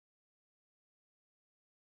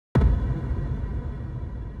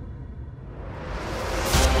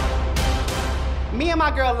and my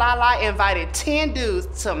girl LaLa invited 10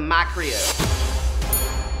 dudes to my crib.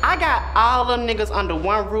 I got all them niggas under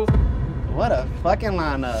one roof. What a fucking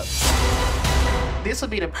lineup. This would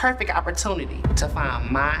be the perfect opportunity to find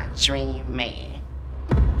my dream man.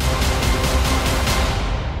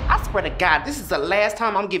 I swear to God, this is the last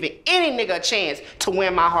time I'm giving any nigga a chance to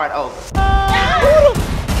win my heart over.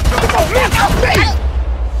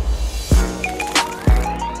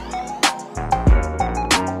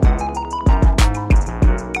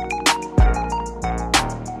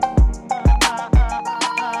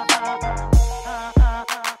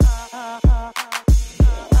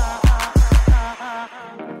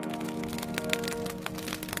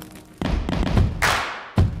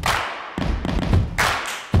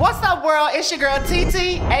 What's up, world? It's your girl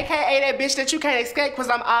TiTi, aka that bitch that you can't escape because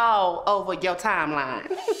I'm all over your timeline.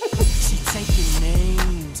 She taking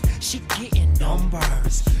names, she getting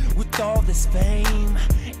numbers. With all this fame,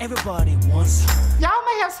 everybody wants her. Y'all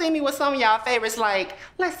may have seen me with some of y'all favorites like,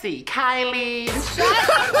 let's see, Kylie,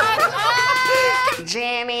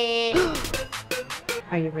 Jenny.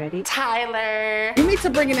 Are you ready? Tyler. You need to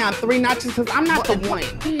bring it down 3 notches because I'm not the one.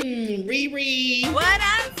 Riri. What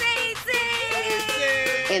up, TiTi?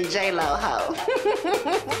 And J-Lo ho.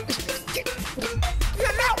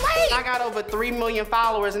 I got over 3 million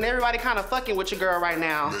followers and everybody kind of fucking with your girl right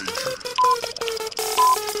now.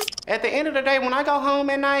 At the end of the day, when I go home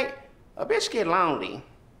at night, a bitch get lonely.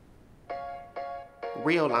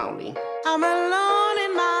 Real lonely. I'm alone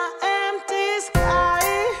in my empty sky.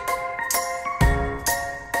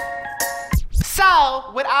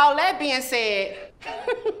 So, with all that being said,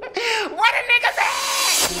 where the niggas at?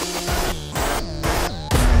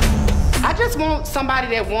 I just want somebody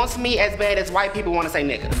that wants me as bad as white people want to say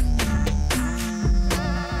nigga.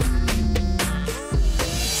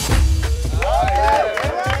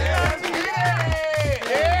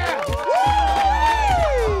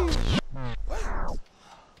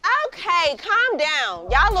 Okay, calm down.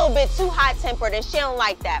 Y'all a little bit too hot-tempered and she don't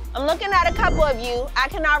like that. I'm looking at a couple of you. I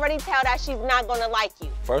can already tell that she's not gonna like you.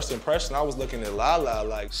 First impression, I was looking at LaLa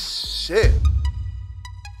like, shit.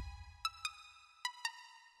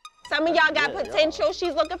 Some of y'all got potential.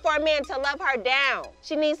 She's looking for a man to love her down.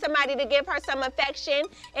 She needs somebody to give her some affection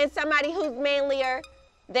and somebody who's manlier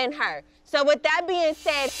than her. So with that being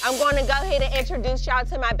said, I'm gonna go ahead and introduce y'all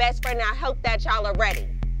to my best friend and I hope that y'all are ready.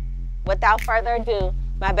 Without further ado,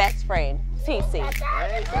 my best friend, TiTi.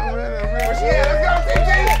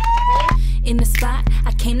 In the spot,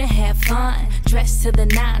 I came to have fun. Dressed to the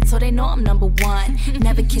nines, so they know I'm #1.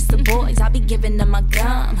 Never kiss the boys, I be giving them my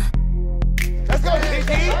gum. Let's go,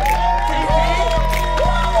 TiTi.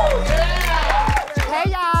 Hey,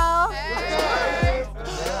 y'all.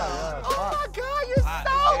 Oh my God, you're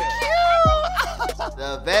so cute. The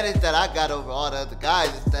advantage that I got over all the other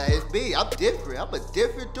guys is that it's me. I'm different. I'm a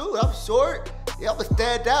different dude. I'm short. Yeah, I'm gonna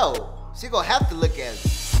stand out. She gonna have to look at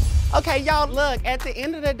me. Okay, y'all, look, at the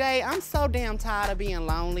end of the day, I'm so damn tired of being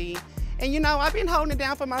lonely. And you know, I've been holding it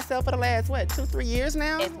down for myself for the last, what, 2-3 years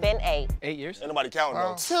now? It's been 8. 8 years? Ain't nobody counting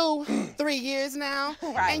though. 2-3 years now.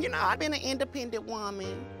 Right. And you know, I've been an independent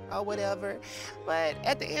woman or whatever. But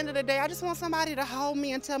at the end of the day, I just want somebody to hold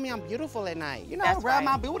me and tell me I'm beautiful at night. You know, That's rub right.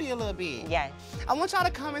 my booty a little bit. Yes. I want y'all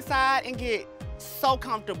to come inside and get so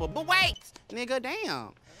comfortable. But wait, nigga,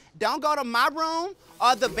 damn. Don't go to my room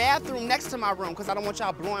or the bathroom next to my room because I don't want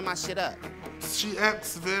y'all blowing my shit up. She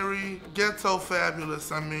acts very ghetto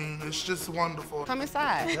fabulous. I mean, it's just wonderful. Come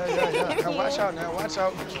inside. Yeah. Now watch out now, watch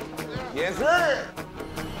out. Yes, sir.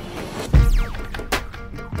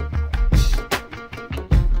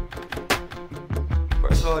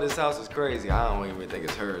 First of all, this house is crazy. I don't even think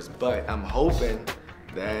it's hers, but I'm hoping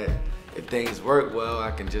that if things work well,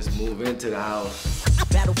 I can just move into the house.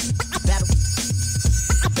 Battle.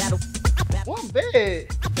 One bed.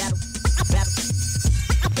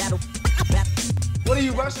 What are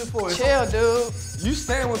you rushing for? Chill, dude. You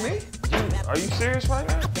staying with me? Are you serious right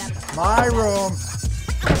now? My room.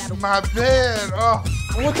 My bed. Oh.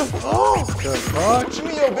 What the fuck? What you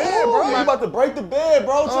mean your bed, bro? You about to break the bed,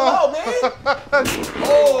 bro. Chill out, man.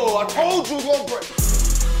 Oh, I told you it was gonna break.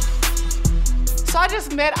 So I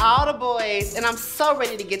just met all the boys and I'm so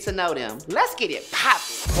ready to get to know them. Let's get it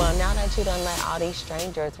poppin'. Well, now that you done let all these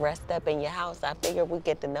strangers rest up in your house, I figured we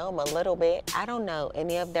get to know them a little bit. I don't know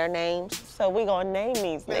any of their names, so we gonna name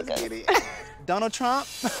these niggas. Donald Trump.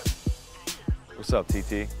 What's up,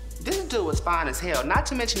 TT? This dude was fine as hell, not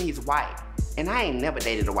to mention he's white. And I ain't never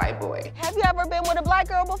dated a white boy. Have you ever been with a black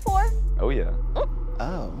girl before? Oh, yeah.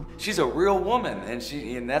 Oh. She's a real woman,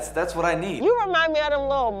 and that's what I need. You remind me of them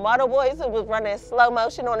little model boys who was running slow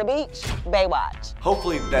motion on the beach. Baywatch.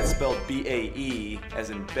 Hopefully that's spelled B-A-E, as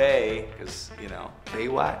in Bay, because, you know,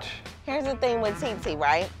 Baywatch. Here's the thing with TiTi,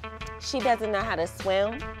 right? She doesn't know how to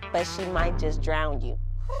swim, but she might just drown you.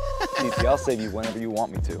 TiTi, I'll save you whenever you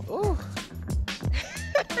want me to. Ooh.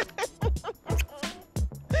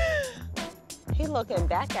 He looking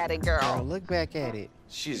back at it, girl. Girl, look back at it.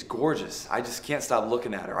 She's gorgeous. I just can't stop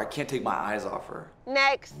looking at her. I can't take my eyes off her.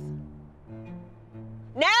 Next.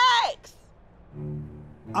 Next!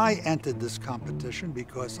 I entered this competition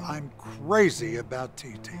because I'm crazy about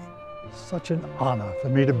TiTi. Such an honor for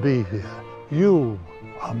me to be here. You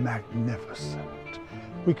are magnificent.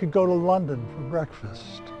 We could go to London for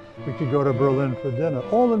breakfast. We could go to Berlin for dinner,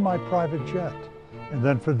 all in my private jet. And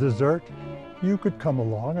then for dessert, you could come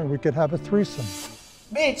along and we could have a threesome.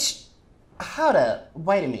 Bitch, hold up.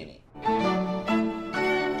 Wait a minute.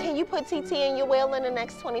 Can you put TiTi in your will in the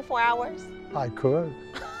next 24 hours? I could.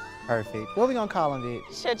 Perfect. What we gonna call him,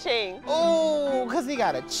 bitch? Cha-ching. Ooh, cause he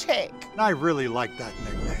got a check. I really like that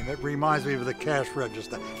nickname. It reminds me of the cash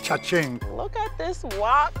register. Cha-ching. Look at this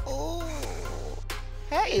walk. Ooh.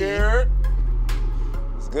 Hey. Here.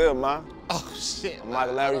 It's good, ma. Oh, shit. I'm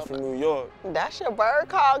like Larry from New York. That's your bird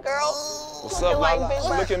call, girl. What's Looking up, like LaLa? Big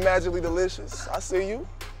Bird. Looking magically delicious. I see you.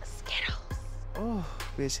 Skittles. Oh,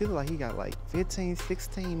 bitch, he look like he got like 15,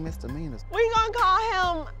 16 misdemeanors. We gonna call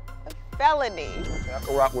him felony. I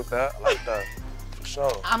can rock with that. I like that. For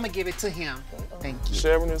sure. I'm gonna give it to him. Thank you.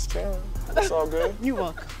 Sharing is caring. It's all good. You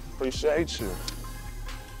welcome. Appreciate you.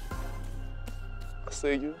 I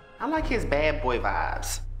see you. I like his bad boy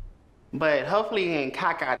vibes. But hopefully he ain't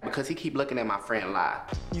cockeyed because he keep looking at my friend live.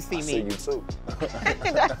 You see I me? see you too.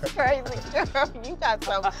 That's crazy, girl. You got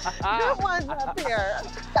some good ones up here.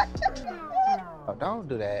 Oh, don't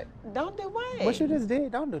do that. Don't do what? What you just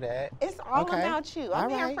did, don't do that. It's all about you. I'm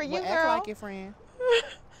here for you, well, girl. act like your friend.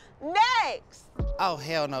 Next. Oh,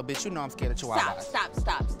 hell no, bitch. You know I'm scared of chihuahuas.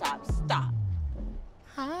 Stop.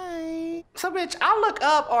 Hi. So, bitch, I look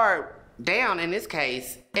up or down in this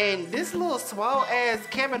case, and this little swole ass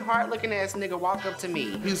Kevin Hart looking ass nigga walk up to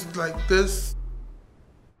me. He's like this.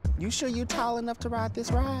 You sure you tall enough to ride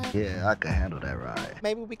this ride? Yeah, I can handle that ride.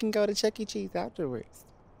 Maybe we can go to Chuck E. Cheese afterwards.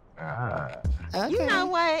 Okay. You know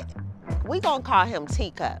what? We gonna call him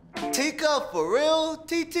Teacup. Teacup for real,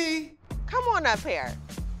 TiTi? Come on up here.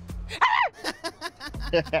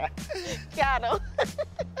 Got him.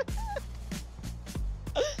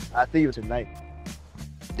 I'll see you tonight.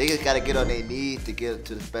 Niggas gotta get on their knees to get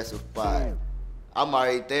to the special spot. I'm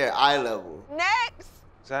already there, eye level. Next.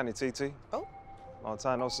 What's happening, TiTi? Oh. Long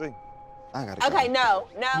time no see. I gotta Okay, no.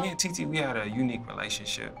 Me and TiTi, we had a unique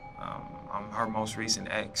relationship. I'm her most recent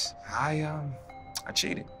ex. I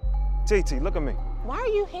cheated. TiTi, look at me. Why are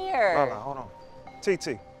you here? LaLa, hold on.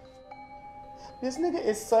 TiTi. This nigga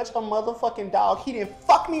is such a motherfucking dog. He didn't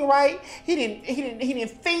fuck me right. He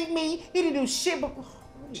didn't feed me. He didn't do shit. But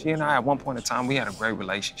She and I, at one point in time, we had a great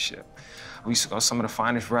relationship. We used to go to some of the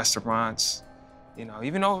finest restaurants. You know,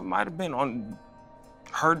 even though it might have been on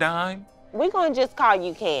her dime. We gonna just call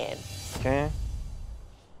you Ken. Ken?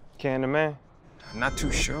 Ken the man? I'm not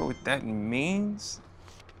too sure what that means.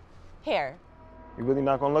 Here. You really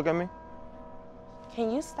not gonna look at me?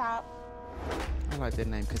 Can you stop? I like that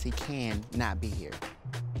name because he can not be here.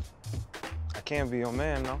 I can't be your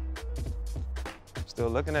man, though. Still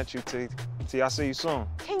looking at you, T. I see you soon.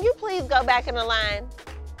 Can you please go back in the line?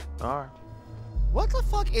 All right. What the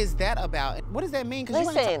fuck is that about? What does that mean?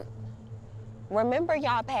 Listen, remember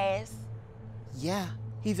y'all past? Yeah,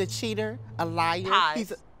 he's a cheater, a liar. Pause.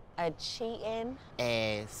 He's a cheating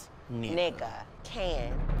ass nigga.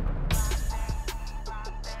 Can.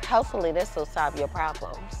 Hopefully this will solve your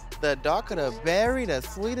problems. The darker the berry, the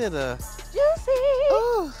sweeter the juicy.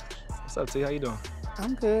 Ooh. What's up, T? How you doing?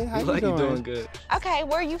 I'm good. How you like doing? You doing good. Okay,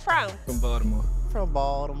 where are you from? From Baltimore. From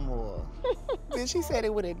Baltimore. Bitch, she said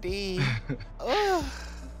it with a D.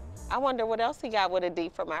 I wonder what else he got with a D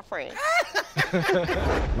for my friend.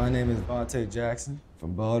 My name is Vontae Jackson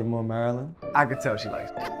from Baltimore, Maryland. I could tell she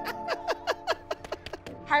likes me.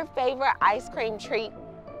 Her favorite ice cream treat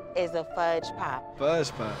is a fudge pop.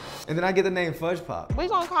 Fudge Pop. And then I get the name Fudge Pop. We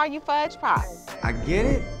gonna call you Fudge Pop. I get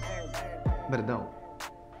it, but I don't.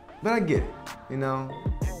 But I get it, you know?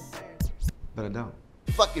 But I don't.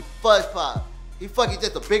 Fucking Fudge Pop. He fucking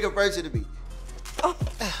just a bigger version of me. Oh.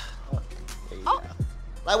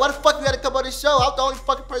 Like, why the fuck you had to come on this show? I'm the only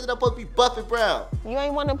fucking person that's supposed to be buff and brown. You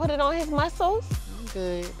ain't want to put it on his muscles? I'm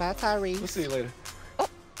good. Bye, Tyrese. We'll see you later.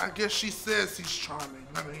 I guess she says he's charming.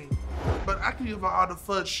 I mean, but I can give her all the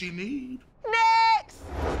fudge she need. Next!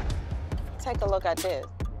 Take a look at this.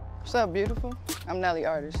 What's up, beautiful? I'm Nelly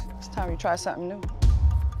Artist. It's time you try something new.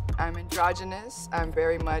 I'm androgynous. I'm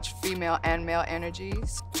very much female and male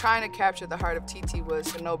energies. Trying to capture the heart of TiTi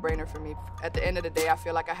was a no-brainer for me. At the end of the day, I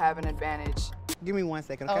feel like I have an advantage. Give me 1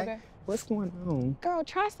 second, okay? What's going on? Girl,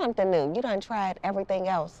 try something new. You done tried everything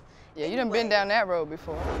else. Yeah, you done been down that road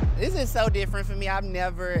before. This is so different for me. I've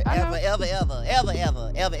never, ever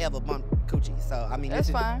bumped coochie. So, I mean, that's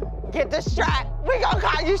fine. Get the strap. We gonna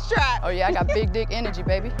call you strap. Oh, yeah, I got big dick energy,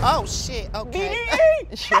 baby. Oh, shit, okay.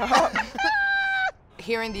 BDE! Shut up.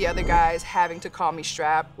 Hearing the other guys having to call me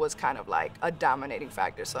strap was kind of like a dominating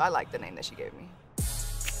factor, so I like the name that she gave me.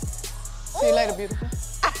 See you later, beautiful.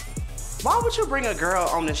 Why would you bring a girl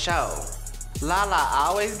on the show? LaLa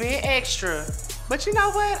always being extra. But you know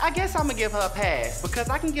what? I guess I'm gonna give her a pass because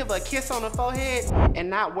I can give her a kiss on the forehead and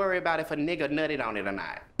not worry about if a nigga nutted on it or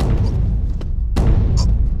not.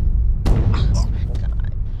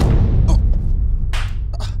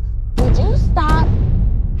 Would you stop?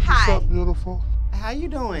 Hi. What's up, beautiful? How you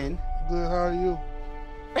doing? Good, how are you?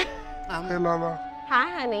 Hey, LaLa. Hi,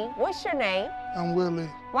 honey. What's your name? I'm Willie.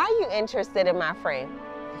 Why are you interested in my friend?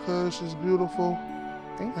 Because she's beautiful.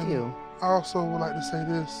 Thank you. I also would like to say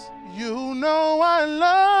this. You know I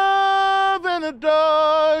love and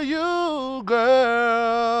adore you,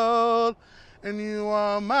 girl, and you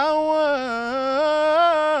are my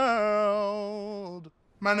world.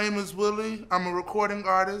 My name is Willie. I'm a recording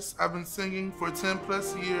artist. I've been singing for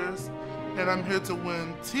 10+ years, and I'm here to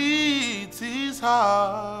win TiTi's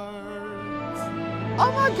heart. Oh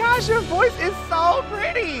my gosh, your voice is so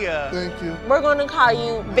pretty. Thank you. We're gonna call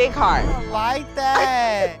you Big Heart. I like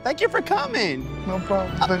that. Thank you for coming. No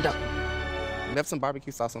problem. Thank you. Left some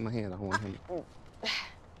barbecue sauce on my hand. I want him.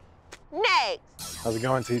 Next. How's it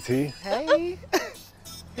going, TiTi? Hey.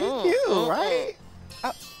 Thank you, right?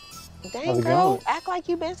 Dang, How's it girl, going? act like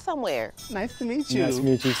you been somewhere. Nice to meet you. Nice to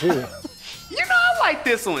meet you, too. You know, I like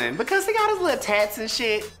this one because he got his little tats and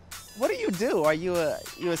shit. What do you do? Are you a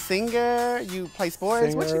singer? You play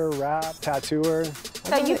sports? Singer, rap, tattooer.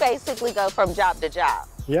 So you basically go from job to job.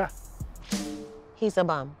 Yeah. He's a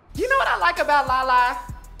bum. You know what I like about LaLa?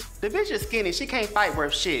 The bitch is skinny, she can't fight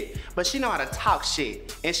worth shit, but she know how to talk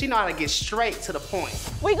shit, and she know how to get straight to the point.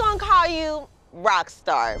 We gonna call you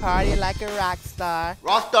Rockstar. Party like a rock star.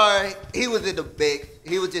 Rockstar, he was in the big,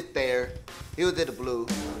 he was just there. He was in the blue.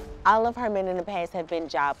 All of her men in the past have been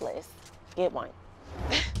jobless. Get one.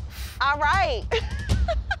 All right.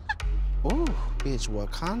 Ooh, bitch,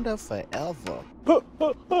 Wakanda forever.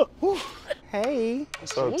 Ooh. Hey.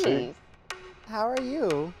 What's up, T? How are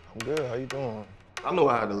you? I'm good. How you doing? I knew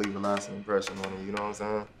I had to leave a lasting impression on him, you know what I'm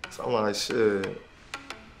saying? So I'm like, shit,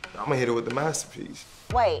 I'm gonna hit it with the masterpiece.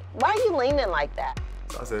 Wait, why are you leaning like that?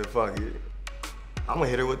 So I said, fuck it. I'm gonna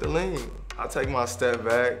hit it with the lean. I take my step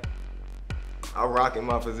back. I rock in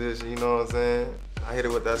my position, you know what I'm saying? I hit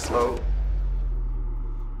it with that slow.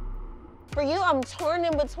 For you, I'm torn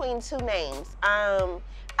in between two names. I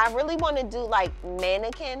really want to do like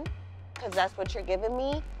mannequin, because that's what you're giving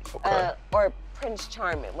me, Okay. or Prince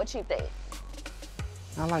Charming. What you think?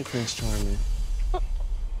 I like Prince Charming.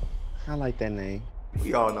 I like that name.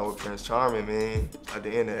 We all know what Prince Charming mean. At the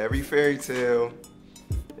end of every fairy tale,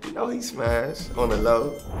 you know he smashed on the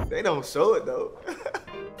low. They don't show it though.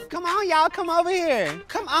 Come on, y'all, come over here.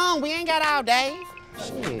 Come on, we ain't got all day.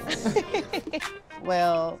 Shit.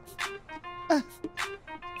 Well,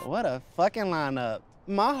 what a fucking lineup.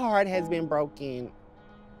 My heart has been broken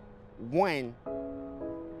one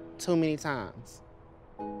too many times.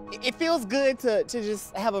 It feels good to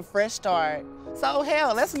just have a fresh start. So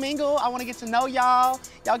hell, let's mingle. I wanna get to know y'all.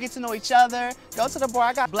 Y'all get to know each other. Go to the bar.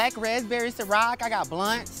 I got black raspberries to rock. I got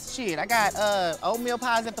blunts. Shit, I got oatmeal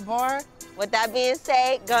pies at the bar. With that being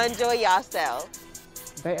said, go enjoy yourself.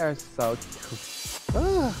 They are so cute.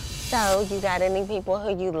 So, you got any people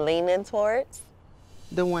who you leaning towards?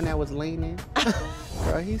 The one that was leaning.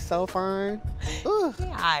 Girl, he's so fine. Ooh. Yeah,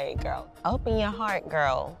 all right, girl. Open your heart,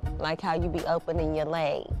 girl. Like how you be opening your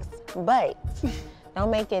legs. But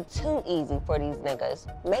don't make it too easy for these niggas.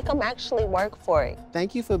 Make them actually work for it.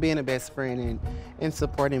 Thank you for being a best friend and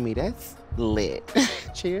supporting me. That's lit.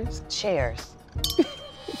 Cheers. Cheers. Look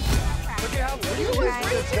at how pretty you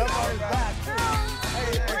is. Jump on his back.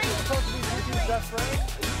 Hey, you're supposed to be TiTi's best friend?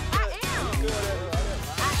 I am.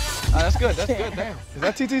 Oh, that's good. That's good. Damn. Is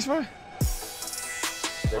that TiTi's friend?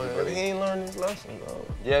 He ain't learned his lesson, though.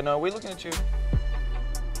 Yeah, no, we looking at you.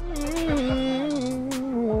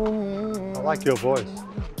 I like your voice.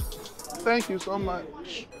 Thank you so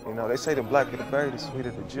much. You know, they say the blacker the berry, the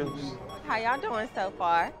sweeter the juice. How y'all doing so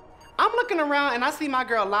far? I'm looking around and I see my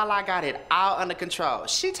girl LaLa got it all under control.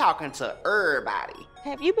 She talking to everybody.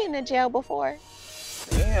 Have you been to jail before?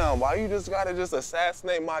 Damn, why you just gotta just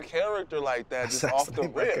assassinate my character like that, just off the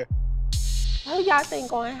rip? Who y'all think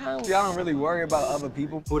going home? See, I don't really worry about other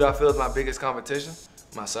people. Who do I feel is my biggest competition?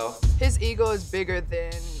 Myself. His ego is bigger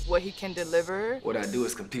than what he can deliver. What I do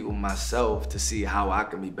is compete with myself to see how I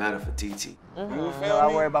can be better for TiTi. You feel I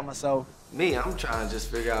worry about myself. Me, I'm trying to just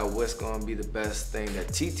figure out what's gonna be the best thing that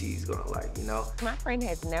TiTi's gonna like, you know? My friend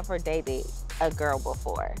has never dated a girl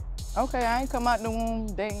before. Okay, I ain't come out the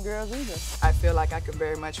womb dating girls either. I feel like I could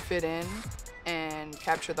very much fit in and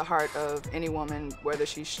capture the heart of any woman, whether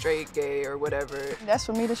she's straight, gay, or whatever. That's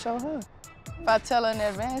for me to show her. If I tell her in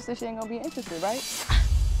advance that she ain't gonna be interested, right?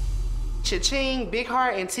 Cha-ching, Big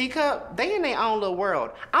Heart, and Teacup, they in their own little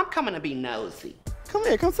world. I'm coming to be nosy. Come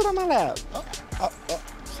here, come sit on my lap.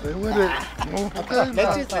 Stay with it. Okay,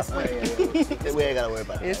 Let's just listen. We ain't gotta worry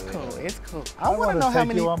about that. It's cool, it's cool. I want to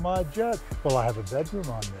take you on my jet. Well, I have a bedroom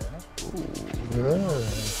on there. Ooh.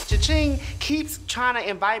 Cha-ching keeps trying to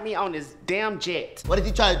invite me on this damn jet. What did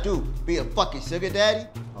you try to do? Be a fucking sugar daddy?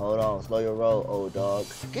 Hold on, slow your roll, old dog.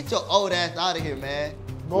 Get your old ass out of here, man.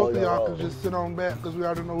 Both of y'all can just sit on back because we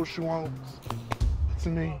already know what she wants. It's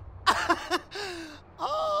me.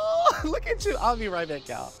 Oh, look at you. I'll be right back,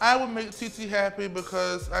 y'all. I would make TiTi happy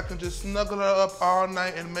because I can just snuggle her up all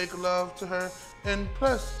night and make love to her. And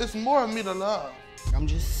plus, it's more of me to love. I'm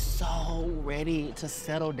just so ready to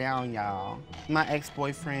settle down, y'all. My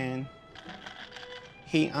ex-boyfriend,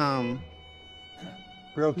 he,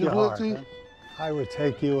 Broke You your would, heart, T? huh? I would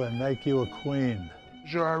take you and make you a queen.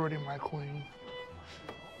 You're already my queen.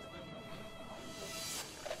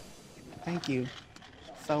 Thank you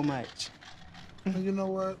so much. And you know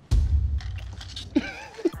what?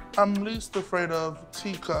 I'm least afraid of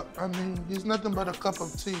Teacup. I mean, he's nothing but a cup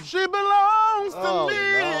of tea. She belongs to me.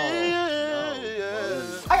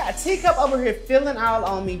 I got Teacup over here feeling all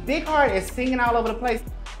on me. Big Heart is singing all over the place.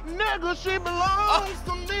 Nigga, she belongs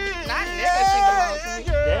to me. Not nigga, she belongs to me.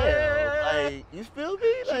 Damn, like, you feel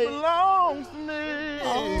me? She Like, belongs to me.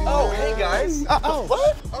 oh, hey guys.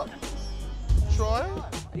 What? Troy? How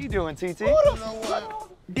you doing, TiTi? You know what?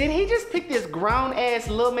 Did he just pick this grown-ass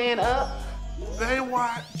little man up?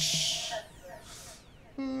 Baywatch.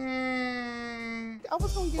 I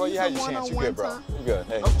was gonna give Bro, you you had some your chance. You one-on-one good, bro. time. You good.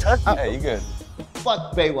 Hey. Don't touch me. Hey, you good.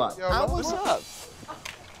 Fuck Baywatch. What's up?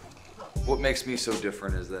 What makes me so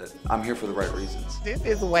different is that I'm here for the right reasons. This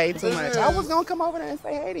is way too much. I was gonna come over there and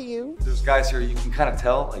say hey to you. There's guys here you can kind of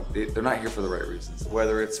tell like they're not here for the right reasons.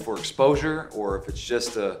 Whether it's for exposure or if it's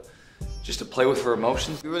just to play with her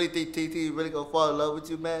emotions. You really think TiTi really gonna fall in love with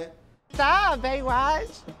you, man? Stop,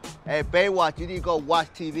 Baywatch. Hey, Baywatch, you need to go watch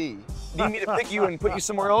TV. Need me to pick you and put you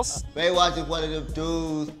somewhere else? Baywatch is one of them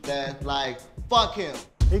dudes that's like, fuck him.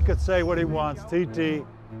 He could say what he wants, TiTi.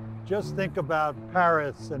 Just think about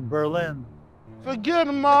Paris and Berlin. Forget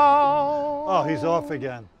them all. Oh, he's off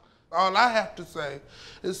again. All I have to say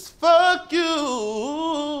is fuck you.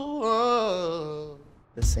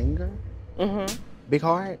 The singer? Mm-hmm. Big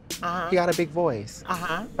Heart? Uh-huh. He got a big voice.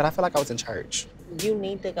 Uh-huh. But I feel like I was in church. You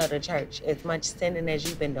need to go to church as much sinning as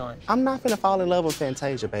you've been doing. I'm not finna fall in love with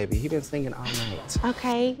Fantasia, baby. He been singing all night.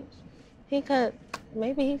 Okay.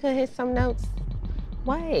 Maybe he could hit some notes.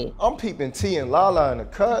 Wait. I'm peeping T and LaLa in the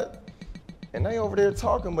cut, and they over there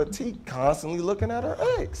talking, but T constantly looking at her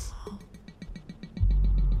ex.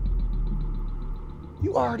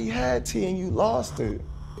 You already had T and you lost it.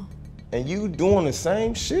 And you doing the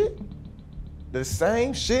same shit? The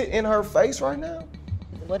same shit in her face right now?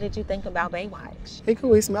 What did you think about Baywatch? He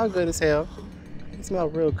cool, he smelled good as hell. He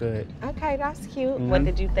smelled real good. Okay, that's cute. What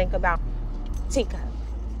did you think about Teacup?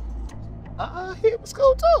 He was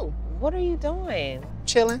cool too. What are you doing?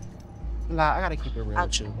 Chilling. Nah, I gotta keep it real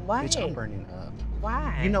with you. Why? Bitch, I'm burning up.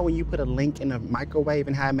 Why? You know when you put a link in a microwave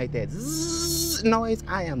and how it make that zzz noise?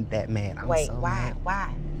 I am that mad. I'm Wait, so why? mad.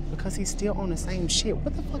 Why? Because he's still on the same shit.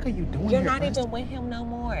 What the fuck are you doing You're here, not Preston? even with him no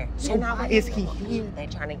more. So You're not why with is him he no more. here? They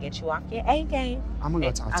trying to get you off your A game. I'm gonna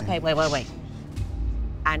go talk to Okay, him. wait.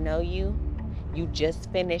 I know you. You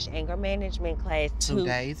just finished anger management class 2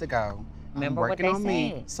 days ago. Remember I'm what working they on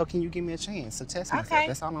me. said. So can you give me a chance to test myself? Okay.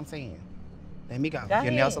 That's all I'm saying. Let me go. Go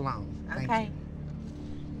Your nails ahead. alone. Thank Okay. you.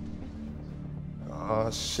 Oh,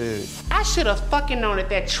 shit. I should have fucking known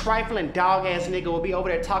that trifling dog-ass nigga would be over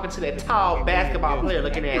there talking to that tall basketball player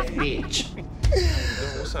looking ass bitch.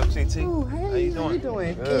 What's up, TiTi? Oh, hey, How you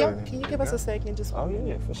doing? Can you give us a second just Oh,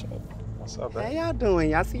 yeah, for sure. What's up, How baby? y'all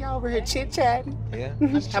doing? Y'all see y'all over here chit-chatting? Yeah.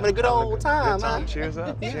 Having a good old time, Good time. huh? Cheers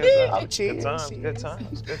up. Yeah. Cheers up. Oh, cheers. Good times. Good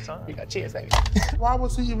times. Good times. You got cheers, baby. Why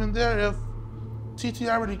was he even there if TiTi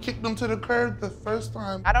already kicked him to the curb the first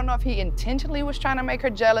time. I don't know if he intentionally was trying to make her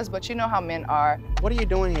jealous, but you know how men are. What are you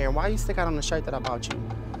doing here? Why you stick out on the shirt that I bought you?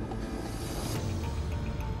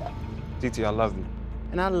 TiTi, I love you.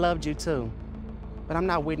 And I loved you too. But I'm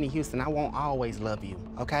not Whitney Houston. I won't always love you,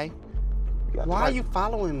 okay? Why are you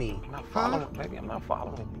following me? I'm not following, baby, I'm not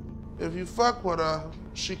following you. If you fuck with her,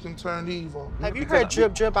 she can turn evil. Have you heard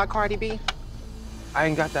Drip Drip by Cardi B? I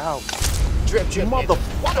ain't got the album. Drip Drip. Mother.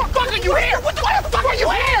 What the fuck are you here? What the fuck are you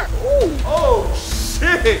here? Ooh. Oh,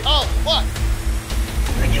 shit. Oh, fuck.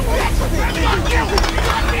 You bitch. Fuck you.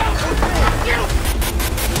 Fuck you.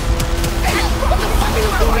 Hey, what the fuck are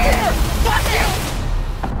you doing here?